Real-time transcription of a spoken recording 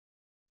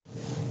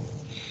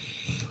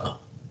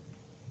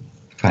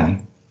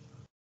Funny.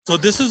 So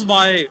this is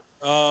my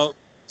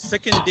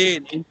second day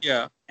in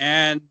India,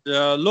 and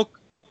look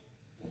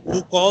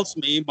who calls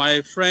me,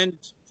 my friend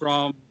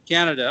from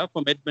Canada,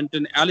 from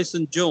Edmonton,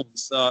 Alison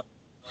Jones.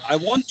 I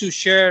want to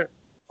share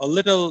a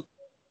little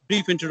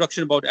brief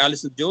introduction about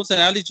Alison Jones,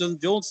 and Alison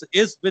Jones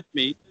is with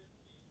me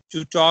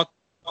to talk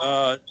to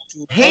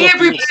all Hey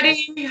of you.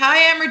 everybody! Hi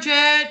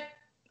Amarjot.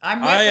 I'm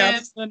with Hi, him.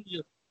 Alison.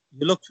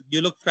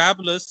 You look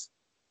fabulous.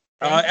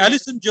 Thank you.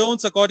 Alison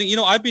Jones,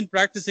 I've been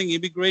practicing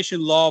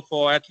immigration law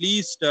for at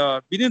least,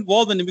 been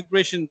involved in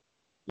immigration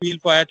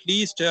field for at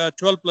least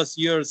 12 plus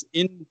years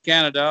in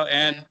Canada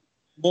and Yeah.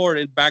 more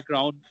in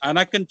background. And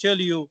I can tell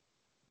you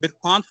with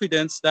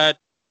confidence that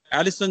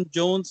Alison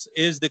Jones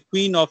is the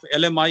queen of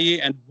LMIA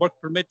and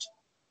work permit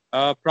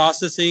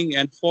processing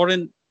and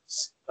foreign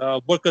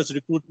workers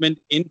recruitment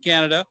in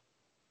Canada.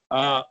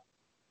 Uh,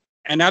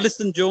 and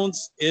Alison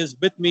Jones is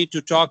with me to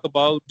talk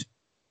about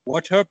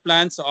what her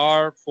plans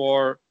are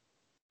for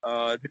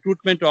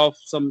recruitment of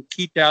some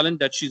key talent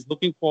that she's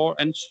looking for,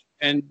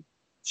 and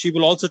she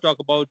will also talk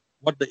about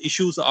what the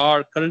issues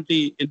are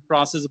currently in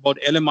process about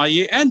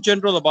LMIA and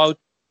general about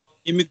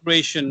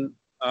immigration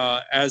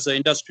as an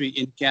industry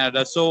in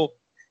Canada. So,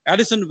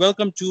 Alison,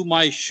 welcome to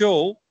my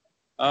show.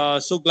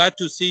 So glad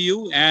to see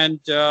you, and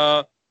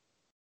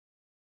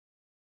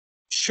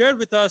share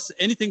with us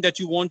anything that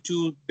you want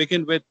to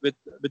begin with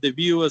the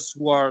viewers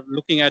who are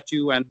looking at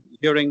you and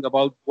hearing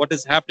about what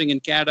is happening in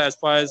Canada as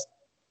far as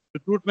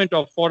recruitment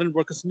of foreign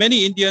workers.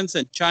 Many Indians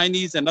and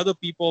Chinese and other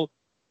people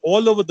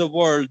all over the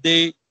world,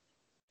 they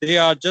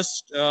are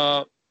just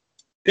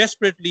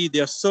desperately, they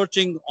are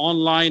searching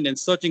online and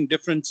searching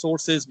different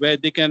sources where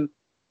they can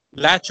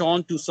latch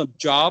on to some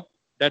job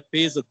that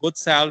pays a good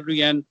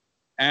salary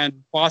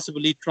and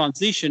possibly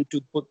transition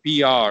to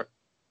PR.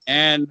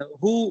 And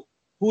who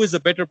is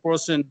a better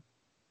person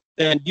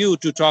than you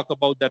to talk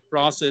about that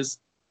process,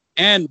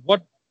 and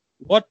what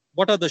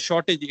are the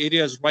shortage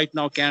areas right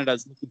now Canada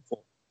is looking for?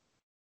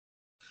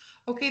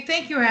 Okay,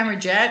 thank you,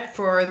 Amarjot,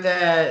 for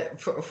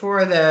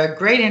the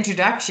great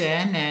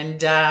introduction,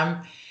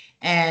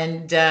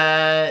 and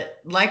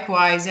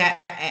likewise,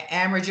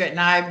 Amarjot and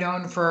I have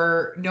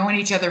known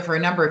each other for a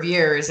number of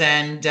years,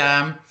 and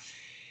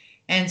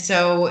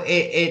so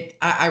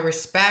I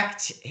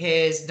respect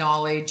his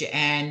knowledge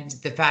and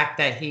the fact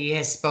that he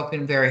has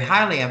spoken very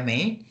highly of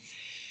me.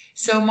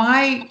 So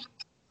my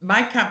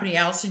company,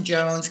 Alison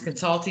Jones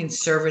Consulting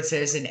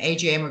Services and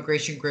AJ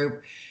Immigration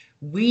Group,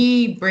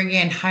 we bring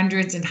in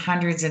hundreds and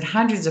hundreds and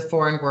hundreds of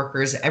foreign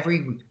workers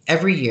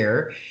every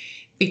year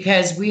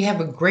because we have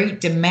a great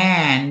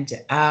demand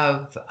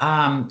of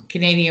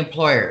Canadian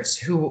employers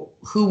who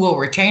will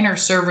retain our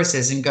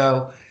services and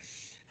go,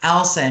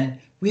 Alison,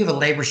 we have a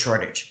labor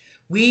shortage.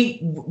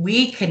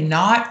 We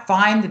cannot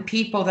find the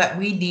people that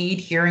we need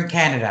here in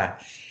Canada.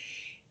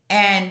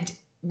 And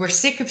we're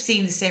sick of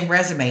seeing the same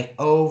resume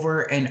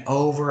over and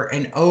over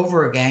and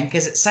over again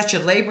because it's such a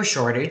labor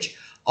shortage.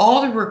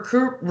 All the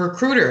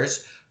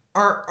recruiters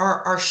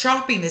are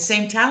shopping the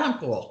same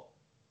talent pool.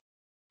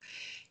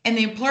 And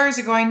the employers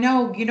are going,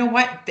 no, you know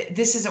what?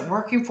 This isn't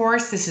working for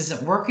us. This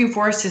isn't working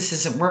for us. This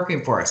isn't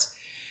working for us.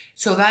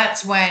 So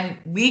that's when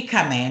we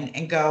come in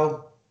and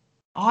go,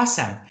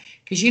 awesome.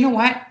 Because you know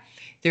what?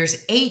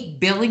 There's 8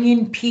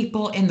 billion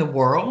people in the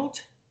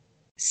world.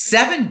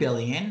 7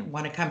 billion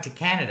want to come to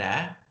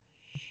Canada.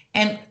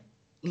 And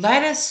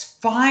let us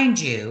find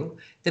you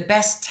the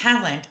best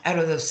talent out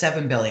of those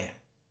 7 billion.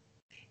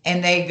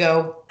 And they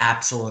go,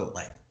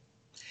 absolutely.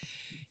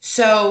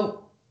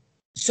 So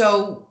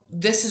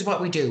this is what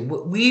we do.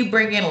 We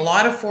bring in a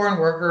lot of foreign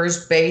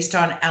workers based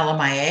on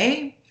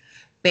LMIA,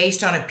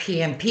 based on a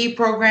PMP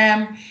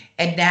program,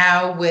 and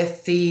now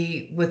with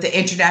the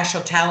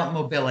international talent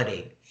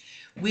mobility.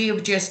 We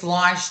have just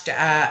launched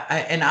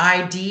an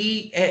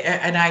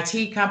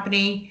IT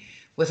company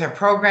with our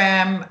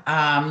program,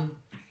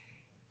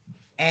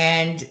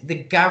 and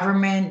the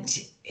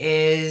government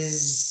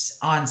is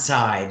on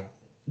side.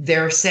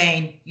 They're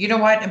saying, you know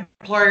what,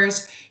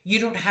 employers, you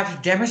don't have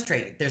to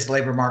demonstrate there's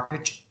labor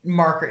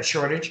market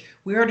shortage.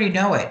 We already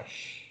know it.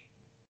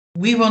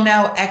 We will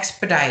now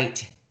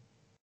expedite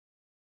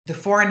the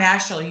foreign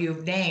national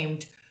you've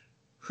named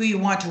who you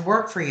want to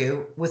work for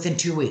you within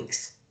 2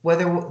 weeks,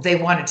 whether they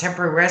want a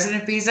temporary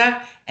resident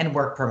visa and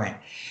work permit.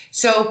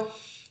 So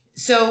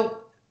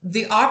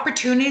the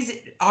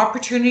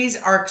opportunities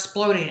are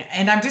exploding.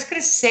 And I'm just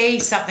going to say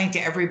something to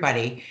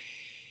everybody.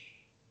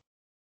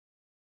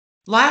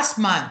 Last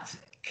month,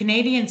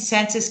 Canadian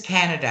Census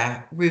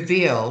Canada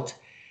revealed,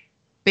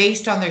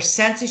 based on their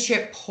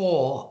censorship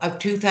poll of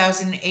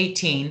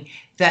 2018,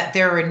 that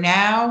there are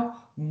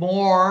now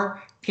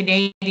more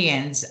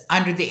Canadians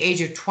under the age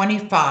of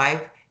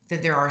 25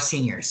 than there are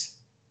seniors.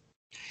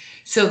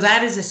 So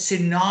that is a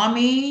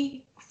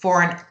tsunami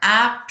for an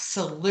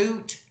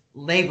absolute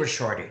labor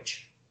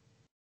shortage.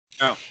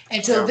 Oh,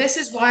 And so this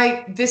is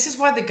why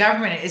the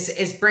government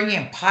is bringing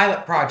in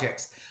pilot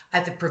projects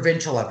at the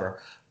provincial level,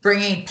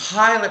 bringing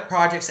pilot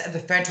projects at the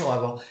federal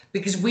level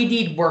because we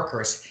need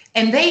workers.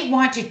 And they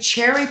want to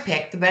cherry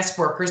pick the best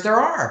workers there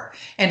are.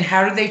 And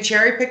how do they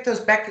cherry pick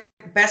those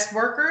best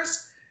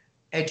workers?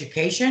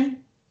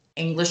 Education,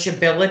 English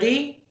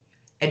ability,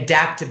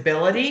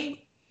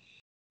 adaptability,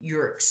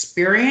 your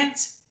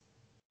experience.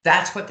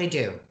 That's what they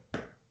do.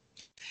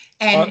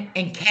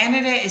 And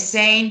Canada is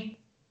saying,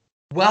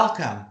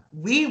 welcome.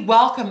 We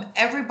welcome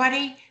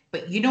everybody,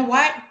 but you know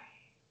what?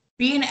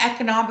 Be an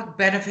economic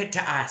benefit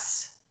to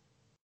us.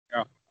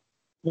 Yeah.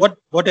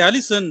 What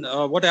Alison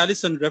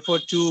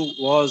referred to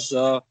was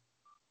the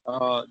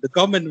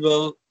government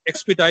will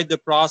expedite the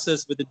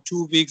process. Within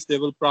 2 weeks, they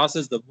will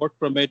process the work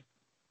permit.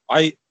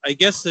 I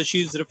guess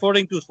she's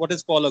referring to what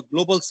is called a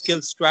global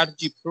skill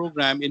strategy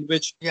program, in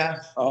which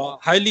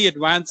highly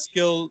advanced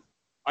skill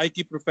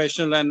IT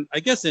professional, and I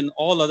guess in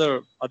all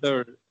other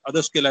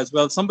skill as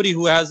well, somebody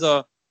who has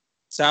a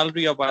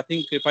salary of, I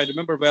think, if I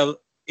remember well,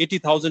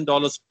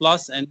 $80,000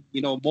 plus and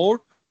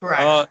more.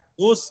 Correct.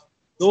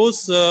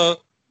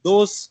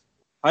 Those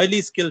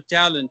highly skilled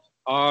talent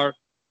are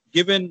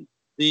given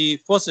the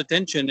first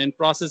attention in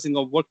processing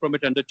of work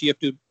permit under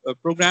TF2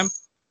 program,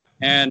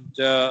 and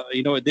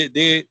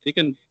they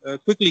can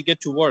quickly get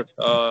to work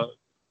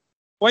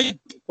quite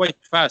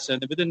fast,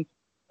 and within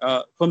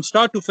from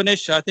start to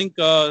finish. I think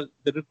the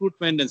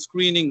recruitment and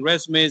screening,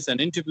 resumes and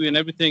interview and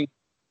everything,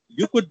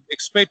 you could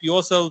expect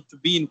yourself to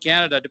be in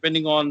Canada,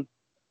 depending on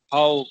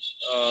how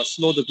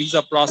slow the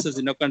visa process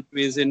in our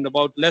country is, in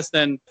about less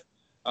than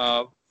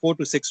 4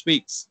 to 6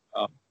 weeks,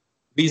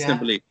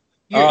 reasonably.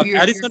 You're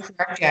Addison,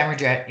 correct,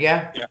 Amarjot.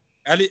 Yeah.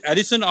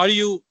 Addison, are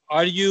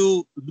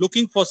you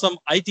looking for some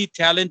IT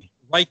talent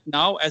right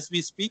now as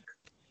we speak?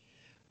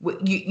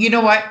 You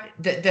know what,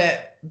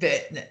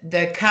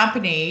 the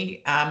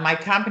company, my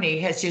company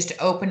has just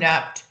opened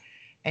up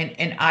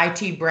an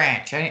IT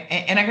branch,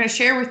 and I'm going to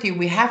share with you,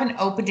 we haven't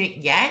opened it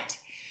yet.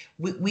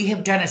 We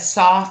have done a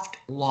soft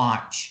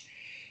launch,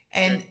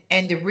 and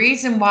the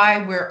reason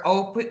why we're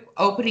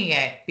opening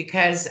it,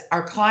 because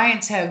our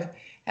clients have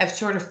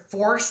sort of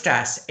forced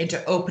us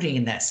into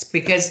opening this,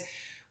 because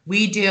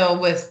we deal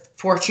with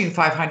Fortune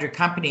 500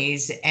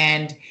 companies,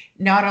 and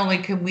not only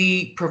can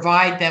we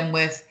provide them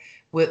with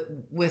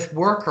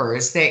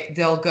workers,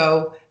 they'll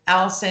go,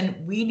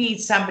 Alison, we need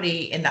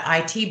somebody in the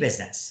IT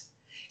business.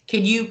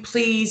 Can you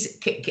please,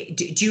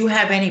 do you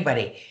have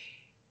anybody?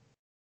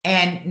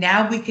 And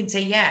now we can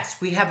say yes.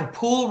 We have a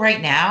pool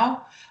right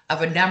now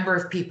of a number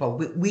of people.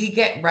 We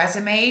get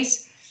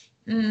resumes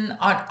on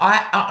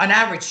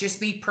average,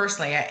 just me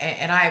personally,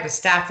 and I have a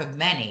staff of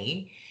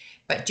many,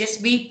 but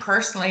just me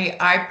personally,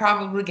 I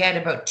probably get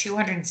about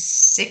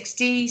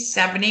 260,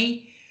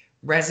 70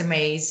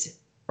 resumes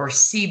or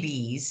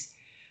CVs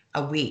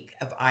a week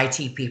of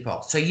IT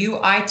people. So you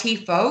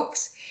IT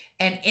folks,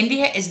 and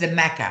India is the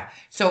Mecca.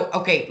 So,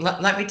 okay,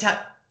 let me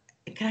tell,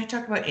 can I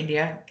talk about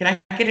India? Can I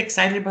get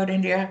excited about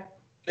India?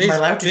 Am I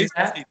allowed to do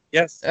that?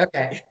 Yes.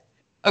 Okay.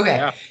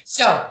 Yeah.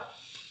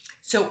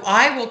 So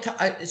I will,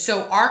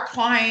 so our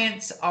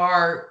clients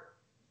are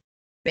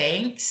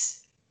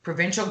banks,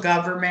 provincial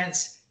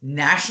governments,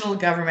 national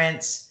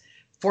governments,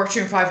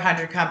 Fortune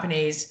 500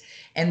 companies,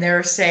 and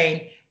they're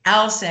saying,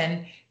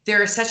 Alison,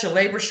 there is such a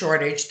labor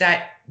shortage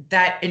that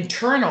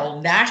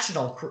internal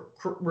national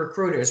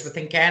recruiters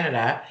within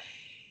Canada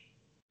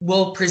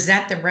will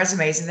present them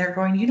resumes, and they're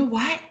going, you know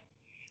what?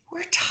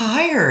 We're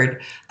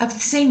tired of the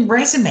same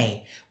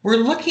resume. We're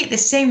looking at the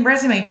same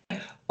resume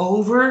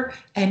over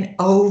and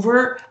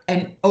over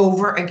and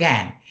over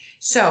again.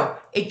 So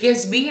it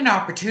gives me an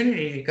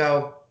opportunity to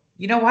go,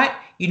 you know what?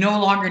 You no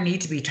longer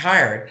need to be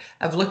tired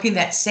of looking at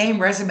that same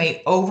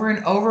resume over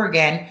and over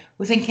again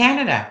within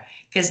Canada,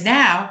 because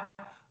now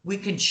we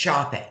can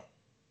shop it.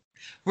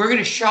 We're going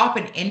to shop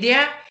in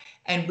India,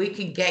 and we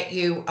can get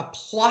you a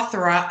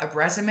plethora of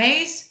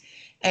resumes,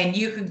 and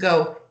you can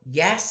go,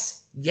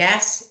 yes,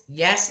 yes,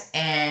 yes,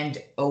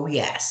 and oh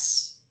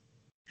yes.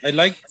 I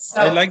like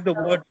the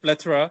word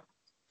plethora.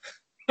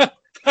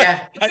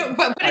 Yeah,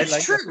 but it's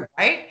like true,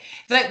 right?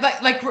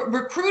 Like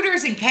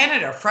recruiters in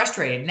Canada are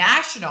frustrated.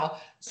 National,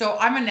 so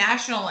I'm a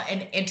national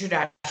and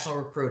international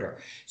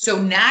recruiter.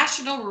 So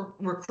national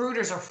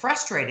recruiters are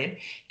frustrated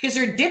because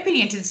they're dipping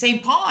into the same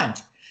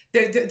pond.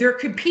 They're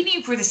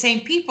competing for the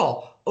same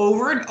people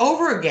over and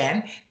over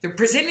again. They're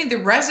presenting the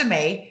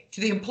resume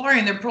to the employer,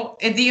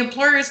 and the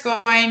employer is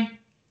going,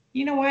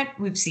 you know what?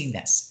 We've seen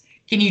this.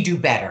 Can you do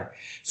better?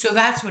 So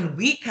that's when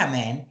we come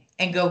in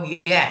and go,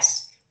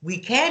 yes, we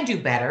can do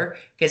better,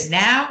 because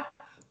now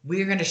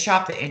we're going to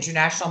shop the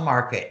international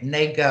market. And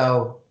they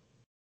go,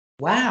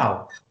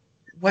 wow,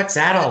 what's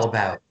that all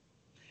about?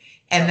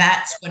 And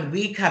that's when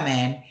we come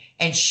in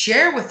and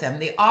share with them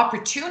the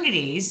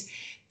opportunities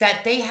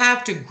that they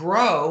have to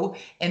grow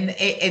in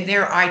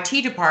their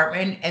IT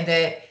department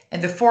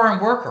and the foreign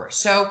workers.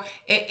 So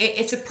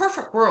it's a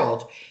perfect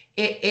world.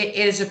 It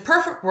is a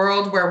perfect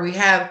world where we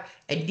have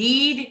a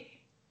need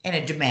and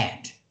a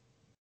demand.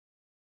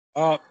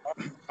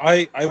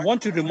 I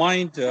want to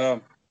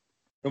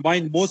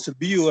remind most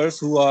viewers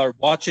who are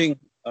watching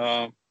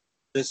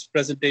this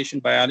presentation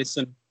by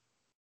Alison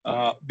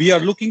We are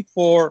looking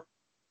for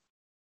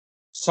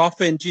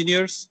software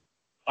engineers,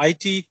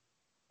 IT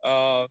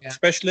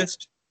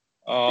specialists,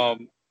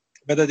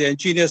 whether they're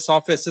engineers,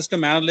 software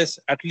system analysts,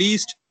 at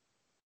least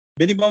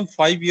minimum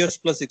 5 years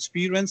plus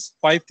experience.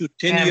 5 to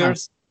 10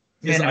 years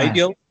is Minimum.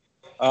 ideal.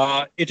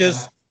 It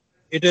is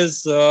it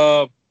is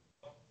uh,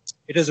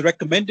 it is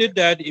recommended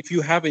that if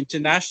you have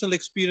international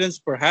experience,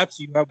 perhaps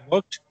you have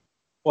worked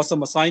for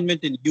some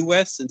assignment in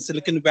US, in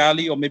Silicon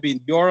Valley, or maybe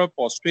in Europe,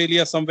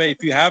 Australia, somewhere.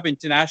 If you have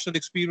international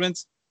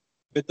experience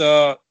with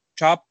a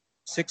top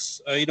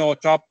six,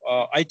 top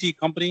IT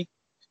company,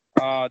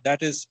 that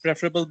is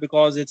preferable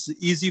because it's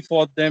easy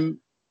for them,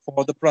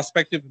 for the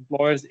prospective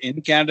employers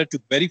in Canada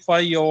to verify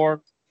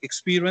your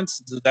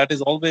experience. So that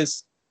is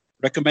always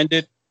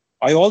recommended.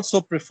 I also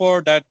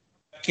prefer that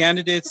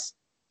candidates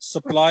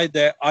supply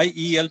their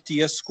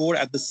IELTS score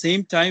at the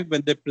same time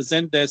when they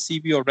present their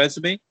CV or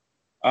resume,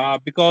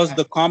 because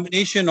the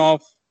combination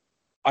of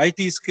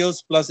IT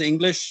skills plus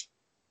English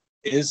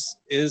is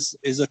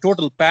a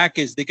total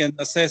package. They can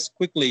assess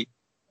quickly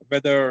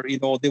whether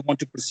they want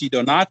to proceed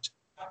or not,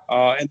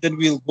 and then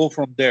we'll go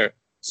from there.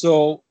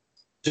 So,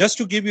 just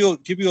to give you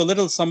a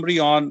little summary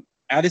on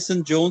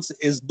Allison Jones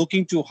is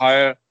looking to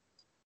hire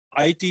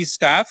IT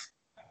staff.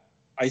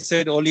 I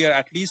said earlier,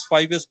 at least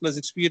 5 years plus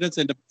experience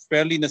and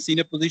fairly in a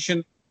senior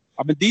position.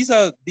 I mean, these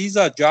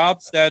are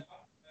jobs that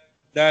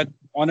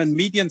on a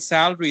median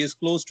salary is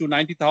close to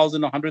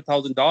 $90,000 or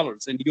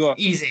 $100,000, and you are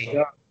Easy.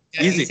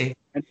 easy. Easy.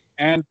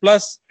 And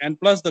plus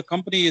the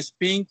company is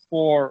paying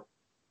for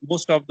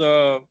most of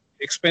the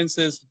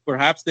expenses.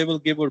 Perhaps they will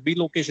give a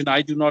relocation.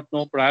 I do not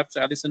know. Perhaps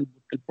Allison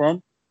would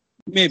confirm.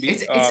 Maybe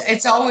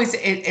It's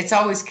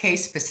always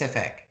case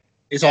specific.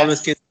 it's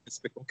always case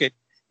specific. Okay,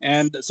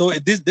 and so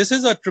this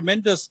is a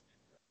tremendous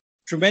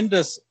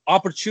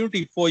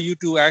opportunity for you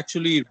to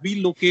actually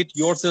relocate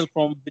yourself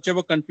from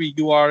whichever country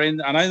you are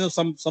in. And I know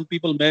some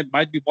people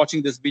might be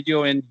watching this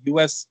video in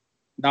US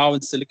now,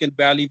 in Silicon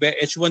Valley, where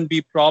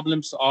H-1B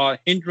problems are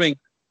hindering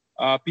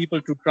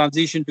people to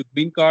transition to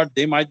green card.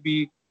 They might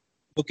be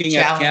looking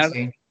at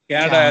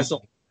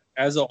Canada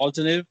as an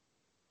alternative.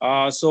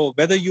 So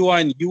whether you are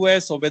in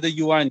US or whether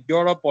you are in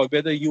Europe or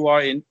whether you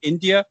are in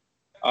India,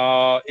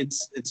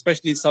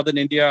 especially in southern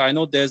India, I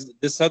know there's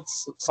this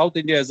South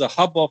India is a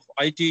hub of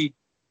IT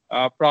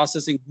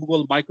processing.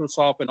 Google,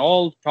 Microsoft, and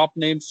all top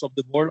names of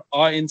the world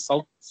are in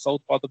south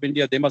part of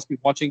India. They must be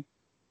watching.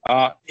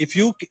 If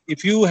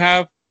you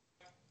have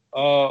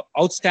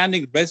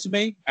outstanding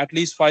resume, at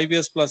least 5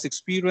 years plus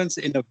experience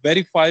in a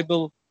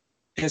verifiable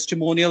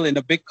testimonial in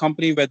a big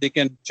company where they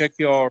can check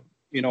your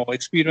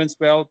experience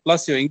well,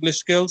 plus your English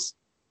skills.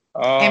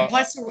 And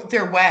plus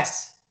they're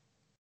West.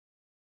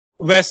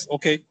 West,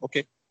 okay.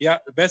 Yeah,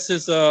 West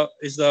is the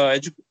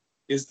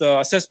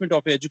assessment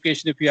of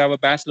education. If you have a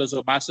bachelor's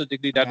or master's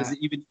degree, that is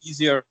even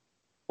easier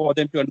for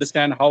them to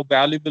understand how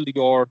valuable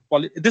your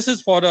this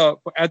is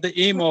at the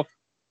aim of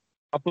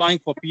applying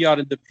for PR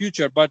in the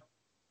future. But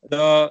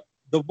the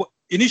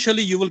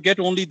initially you will get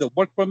only the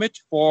work permit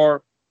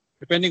for,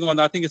 depending on,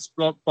 I think it's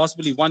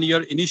possibly 1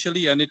 year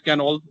initially, and it can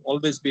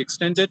always be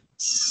extended.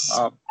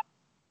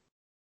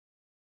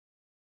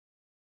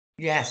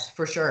 Yes,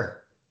 for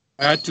sure.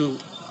 I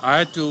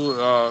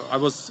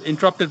was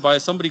interrupted by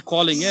somebody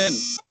calling in.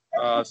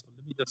 So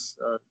let me just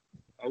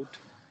out.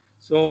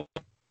 So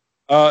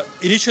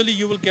initially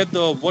you will get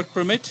the work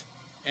permit,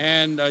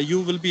 and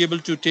you will be able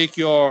to take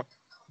your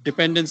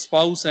dependent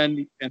spouse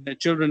and the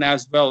children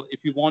as well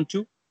if you want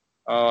to,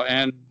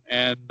 and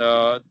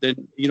then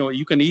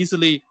you can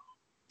easily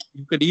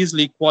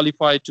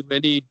qualify to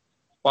any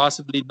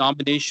possibly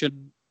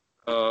nomination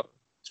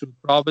through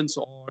province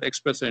or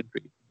express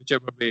entry,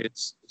 whichever way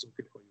it's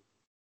okay for you.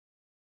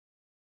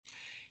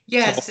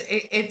 Yes,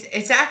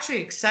 it's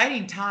actually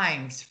exciting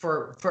times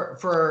for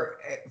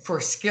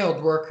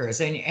skilled workers,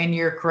 and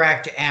you're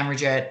correct,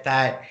 Amarjot,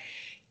 that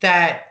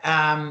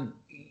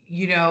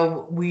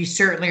we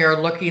certainly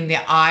are looking the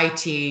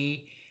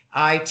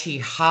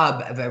IT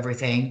hub of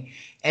everything,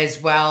 as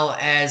well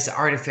as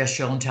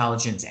artificial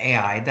intelligence,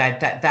 AI.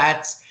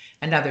 That's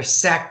another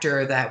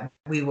sector that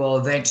we will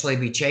eventually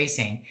be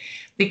chasing,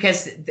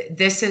 because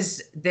this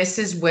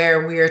is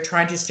where we are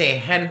trying to stay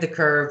ahead of the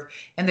curve,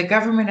 and the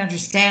government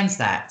understands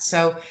that.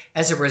 So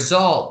as a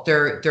result,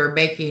 they're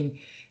making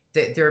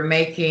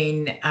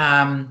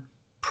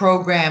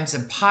programs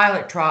and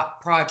pilot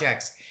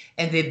projects,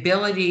 and the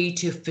ability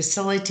to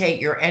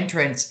facilitate your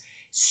entrance,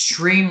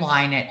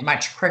 streamline it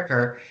much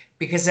quicker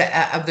because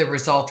of the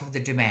result of the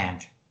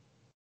demand.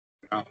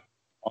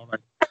 All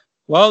right.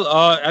 Well,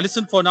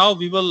 Alison, for now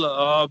we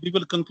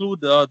will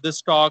conclude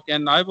this talk,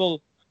 and I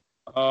will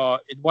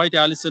invite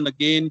Alison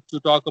again to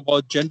talk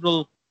about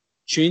general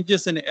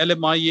changes in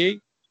LMIA.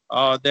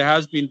 There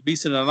has been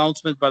recent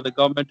announcement by the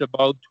government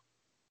about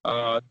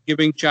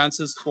giving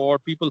chances for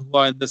people who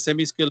are in the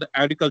semi-skilled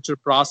agriculture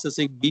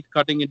processing, meat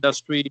cutting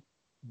industry,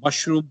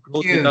 mushroom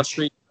growth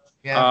industry.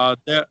 Yeah.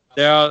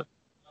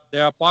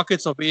 There are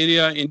pockets of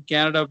area in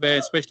Canada where,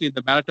 especially in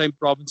the maritime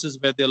provinces,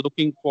 where they're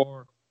looking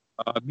for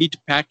meat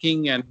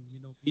packing and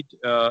meat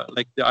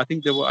I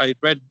think there were I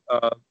read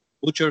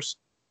butchers.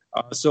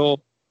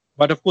 So,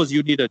 but of course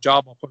you need a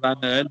job offer,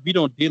 and we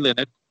don't deal in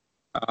it.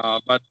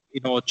 But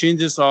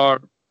changes are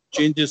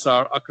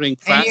occurring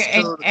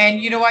faster.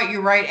 And you know what?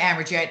 You're right,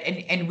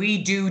 Amarjot, and we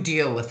do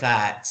deal with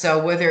that.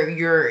 So whether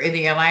you're in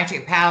the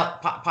Atlantic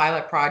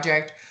pilot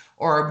project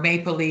or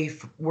Maple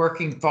Leaf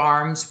working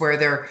farms where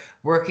they're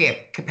working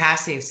at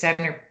capacity of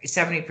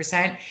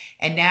 70%,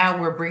 and now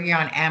we're bringing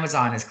on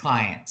Amazon as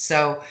clients.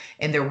 So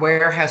in their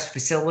warehouse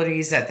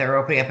facilities that they're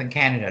opening up in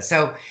Canada.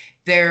 So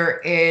there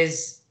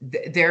is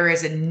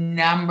a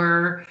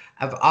number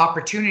of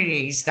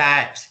opportunities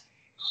that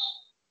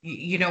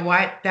you know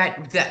what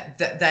that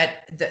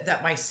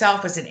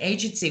myself as an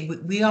agency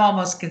we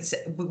almost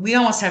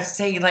have to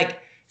say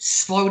like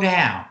slow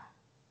down,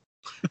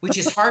 which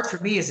is hard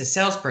for me as a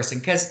salesperson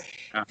because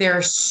Yeah, there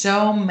are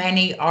so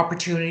many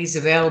opportunities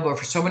available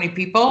for so many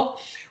people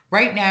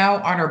right now.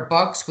 On our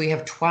books we have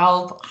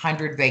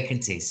 1,200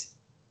 vacancies.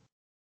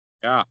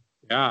 yeah,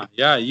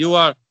 yeah. You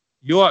are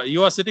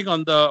sitting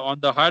on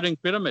the hiring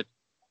pyramid.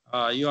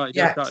 You're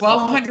Yeah, top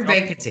 1,200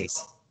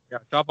 vacancies. yeah,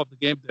 top of the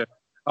game there.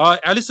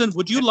 Alison,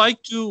 would you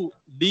like to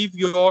leave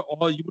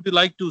or you would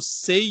like to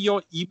say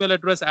your email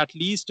address at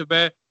least,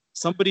 where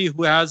somebody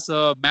who has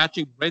a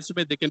matching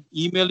resume, they can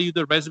email you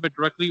the resume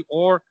directly,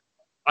 or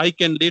I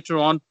can later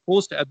on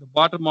post at the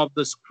bottom of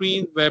the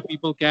screen where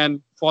people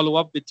can follow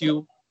up with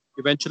you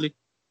eventually?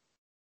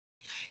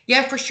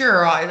 Yeah, for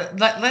sure.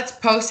 Let's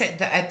post it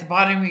at the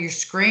bottom of your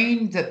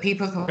screen that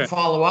people can Okay.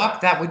 follow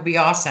up. That would be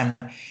awesome.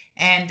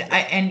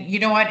 And you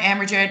know what,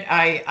 Amarjot,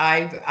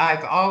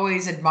 I've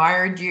always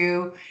admired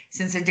you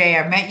since the day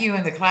I met you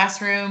in the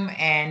classroom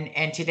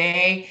and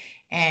today.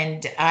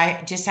 And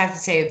I just have to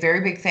say a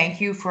very big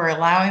thank you for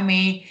allowing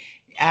me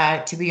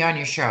to be on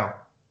your show.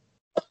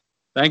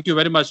 Thank you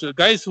very much.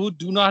 Guys who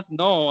do not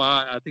know,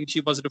 I think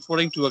she was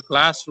referring to a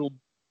classroom.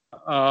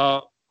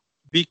 Uh,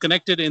 we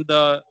connected in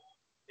the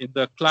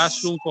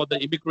classroom for the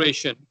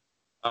immigration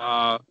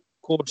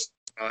course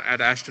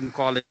at Ashton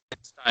College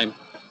this time.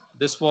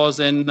 This was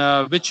in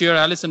which year?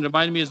 Alison,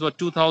 remind me, is what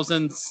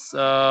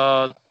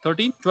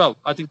 2013, 12?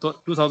 I think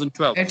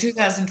 2012. In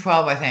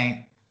 2012, I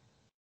think.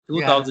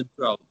 Yeah.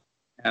 2012,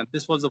 and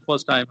this was the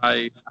first time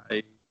I met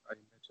her.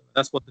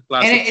 That's what the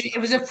class And was.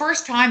 it was the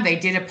first time they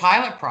did a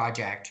pilot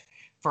project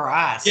for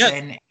us, Yes,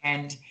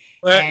 and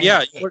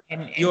yeah,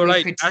 you're we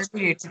right.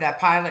 contributed to that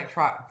pilot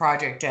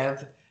project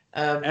of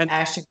And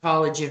Ashton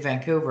College in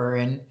Vancouver,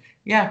 and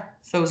yeah,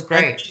 so it was and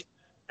great.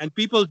 and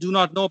people do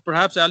not know.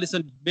 Perhaps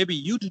Alison, maybe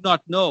you do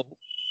not know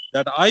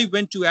that I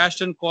went to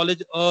Ashton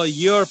College a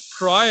year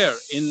prior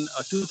in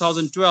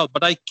 2012,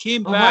 but I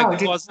came Oh back wow, I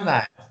didn't know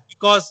that.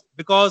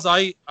 because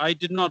I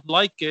did not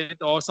like it,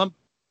 or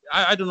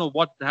I don't know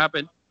what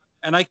happened,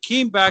 and I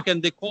came back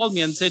and they called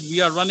me and said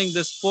we are running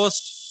this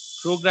first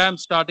program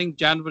starting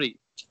January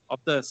of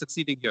the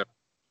succeeding year,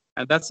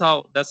 and that's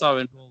how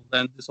enrolled,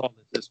 and this all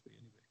is history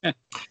anyway.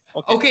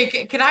 Okay,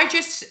 Okay, can I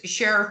just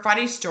share a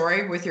funny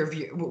story with your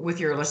please,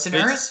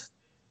 listeners?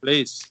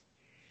 please.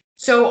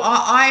 So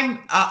I'm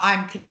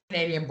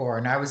Canadian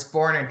born. I was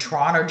born in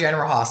Toronto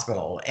General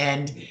Hospital,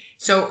 and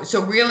so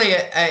really,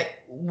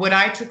 when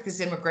I took this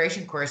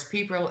immigration course,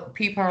 people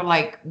are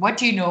like, "What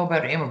do you know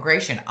about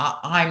immigration?"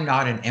 I'm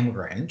not an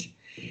immigrant,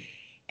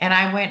 and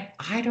I went,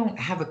 "I don't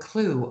have a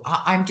clue.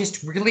 I'm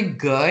just really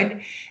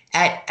good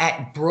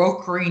at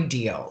brokering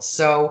deals."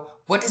 So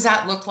what does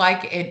that look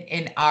like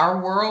in our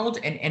world?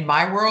 In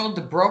my world,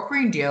 the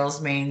brokering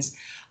deals means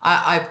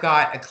I've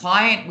got a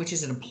client, which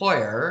is an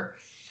employer,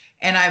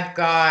 and I've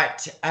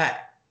got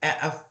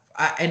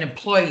an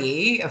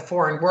employee, a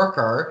foreign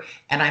worker,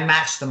 and I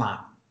match them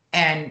up,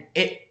 and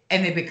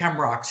they become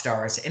rock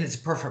stars, and it's a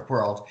perfect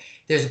world.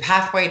 There's a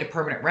pathway to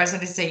permanent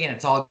residency, and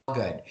it's all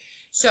good.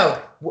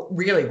 So,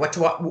 really, what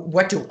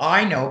do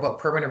I know about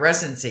permanent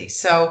residency?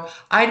 So,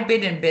 I'd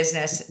been in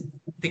business.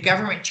 The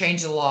government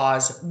changed the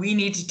laws. We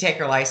need to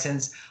take our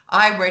license.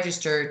 I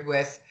registered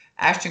with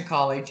Ashton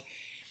College,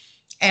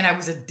 and I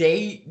was a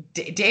day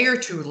or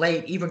two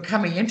late even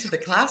coming into the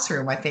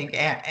classroom, I think,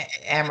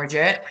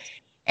 Amarjot.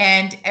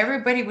 And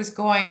everybody was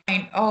going,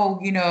 "Oh,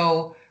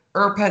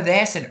 IRPA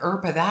this and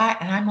IRPA that."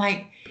 And I'm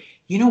like,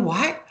 you know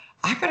what?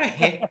 I gotta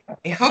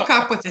hook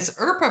up with this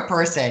IRPA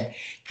person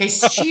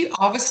because she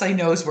obviously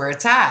knows where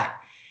it's at.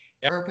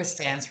 Yeah. IRPA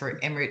stands for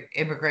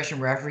Immigration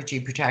Refugee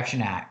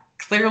Protection Act.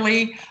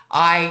 Clearly,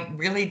 I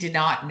really did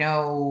not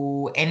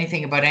know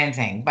anything about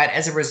anything, but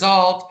as a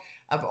result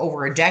of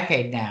over a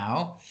decade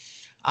now,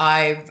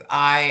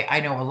 I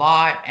know a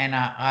lot, and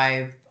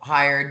I've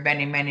hired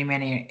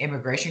many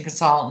immigration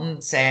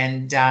consultants,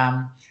 and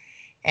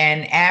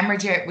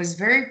Amarjot was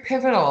very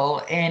pivotal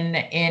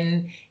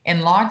in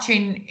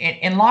launching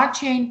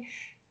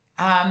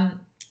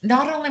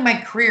not only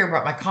my career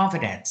but my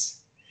confidence.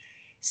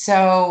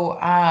 So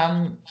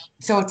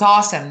it's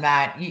awesome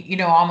that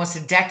almost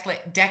a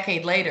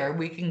decade later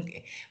we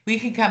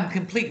can come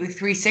completely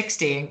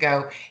 360 and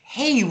go,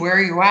 hey, where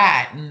are you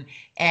at,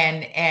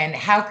 and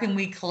how can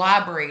we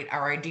collaborate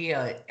our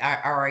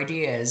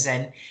ideas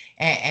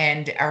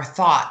and our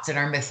thoughts and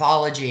our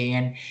mythology,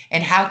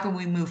 and how can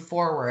we move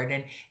forward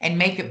and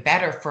make it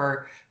better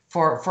for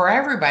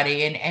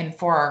everybody and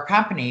for our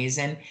companies.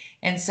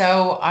 And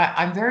so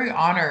I'm very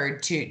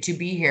honored to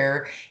be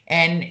here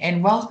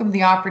and welcome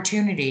the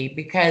opportunity,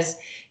 because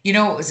it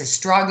was a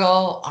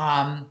struggle,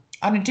 on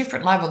a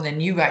different level than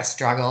you guys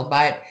struggle,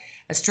 but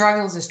a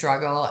struggle is a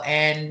struggle.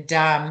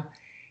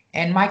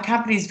 And my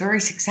company is very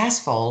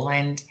successful,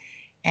 and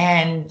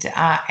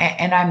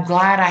I'm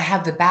glad I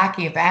have the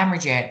backing of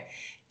Amarjot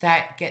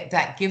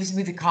that gives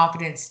me the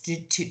confidence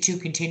to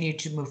continue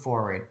to move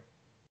forward.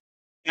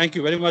 Thank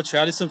you very much,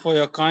 Alison, for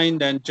your kind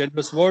and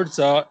generous words.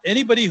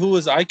 Anybody who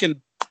is, I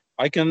can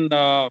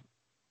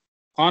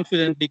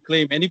confidently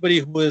claim anybody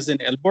who is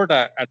in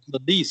Alberta at the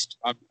least,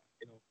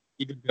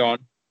 even beyond,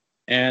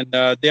 and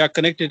they are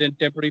connected in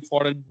temporary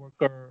foreign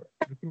worker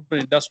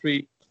recruitment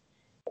industry,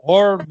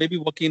 or maybe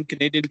working in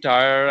Canadian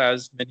Tire,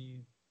 as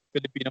many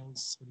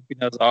Filipinas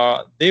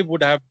are, they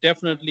would have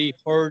definitely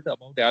heard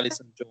about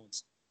Alison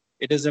Jones.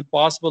 It is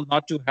impossible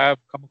not to have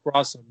come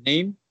across her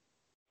name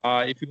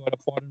if you are a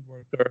foreign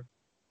worker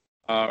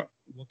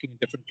working in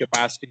different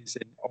capacities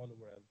in all over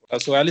Alberta.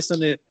 So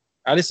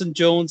Alison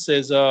Jones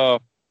is a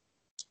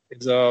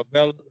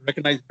well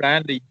recognized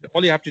brand.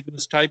 All you have to do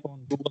is type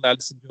on Google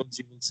Alison Jones.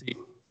 You will see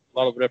a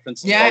lot of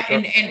references Yeah, about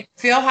her. and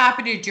feel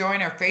happy to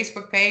join our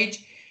Facebook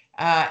page,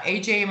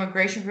 AJ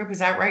Immigration Group. Is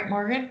that right,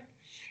 Morgan?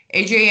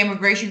 AJ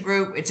Immigration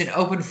Group. It's an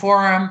open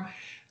forum.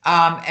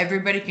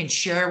 Everybody can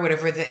share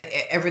whatever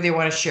they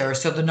want to share.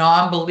 So the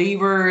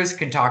non-believers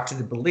can talk to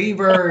the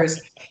believers,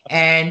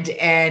 and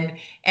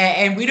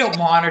we don't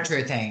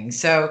monitor things.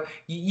 So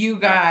you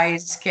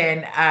guys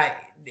can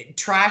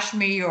trash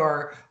me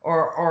or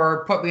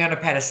put me on a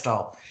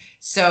pedestal.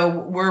 So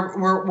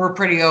we're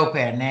pretty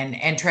open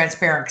and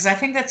transparent, because I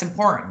think that's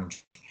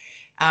important.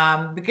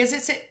 Because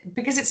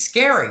it's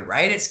scary,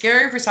 right? It's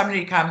scary for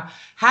somebody to come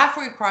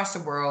halfway across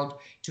the world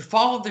to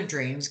follow their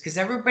dreams, because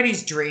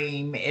everybody's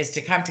dream is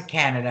to come to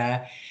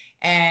Canada,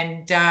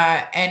 and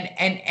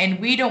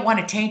we don't want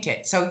to taint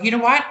it. So you know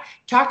what?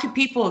 Talk to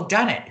people who've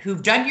done it,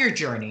 who've done your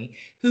journey,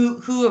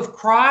 who have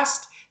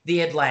crossed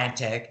the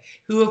Atlantic,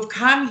 who have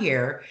come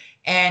here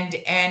and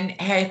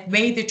have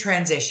made the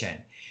transition.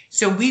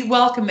 So we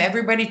welcome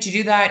everybody to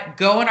do that.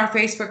 Go on our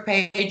Facebook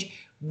page.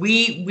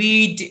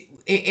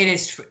 It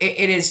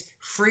is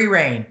free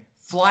reign.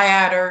 Fly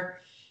at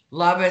her,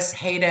 love us,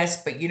 hate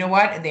us, but you know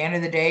what? At the end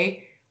of the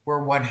day, we're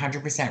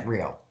 100%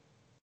 real.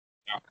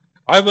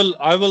 I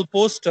will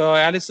post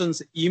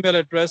Alison's email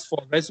address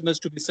for resumes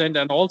to be sent,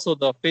 and also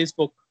the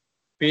Facebook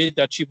page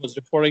that she was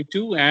referring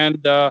to,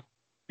 and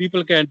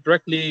people can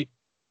directly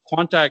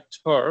contact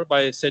her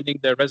by sending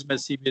their resume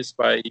CVs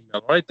by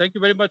email. All right. Thank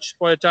you very much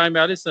for your time,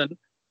 Alison.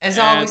 As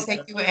always, And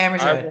thank you, I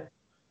Amarjot. will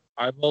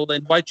I will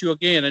invite you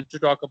again and to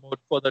talk about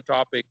further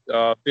topic I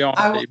will, beyond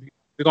I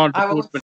will recruitment.